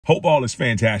Hope all is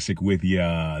fantastic with you.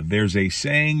 There's a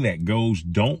saying that goes,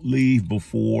 don't leave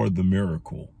before the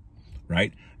miracle,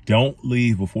 right? Don't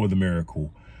leave before the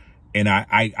miracle. And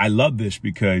I love this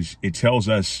because it tells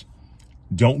us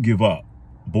don't give up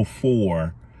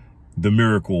before the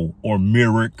miracle or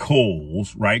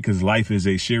miracles, right? Because life is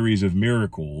a series of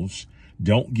miracles.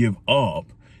 Don't give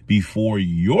up before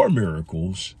your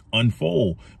miracles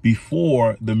unfold,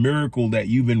 before the miracle that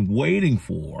you've been waiting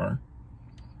for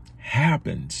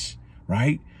happens,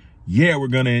 right? Yeah, we're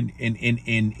going to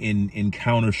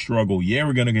encounter struggle. Yeah,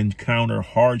 we're going to encounter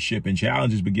hardship and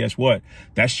challenges. But guess what?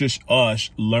 That's just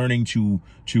us learning to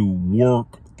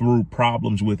work through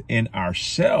problems within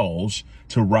ourselves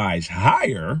to rise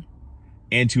higher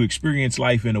and to experience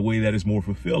life in a way that is more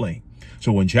fulfilling.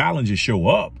 So when challenges show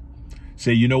up,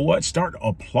 say, you know what? Start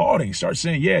applauding. Start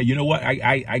saying, yeah, you know what?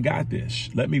 I got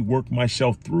this. Let me work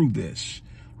myself through this,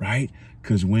 right?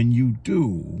 Because when you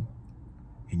do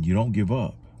and you don't give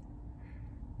up,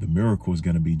 the miracle is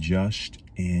going to be just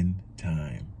in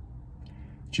time,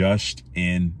 just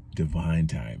in divine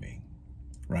timing,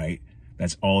 right?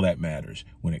 That's all that matters.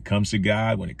 When it comes to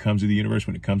God, when it comes to the universe,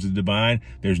 when it comes to the divine,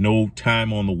 there's no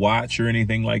time on the watch or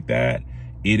anything like that.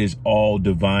 It is all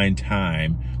divine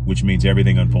time, which means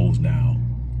everything unfolds now.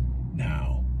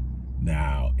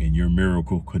 And your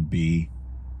miracle could be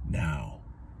now.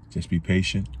 Just be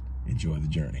patient. Enjoy the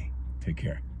journey. Take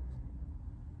care.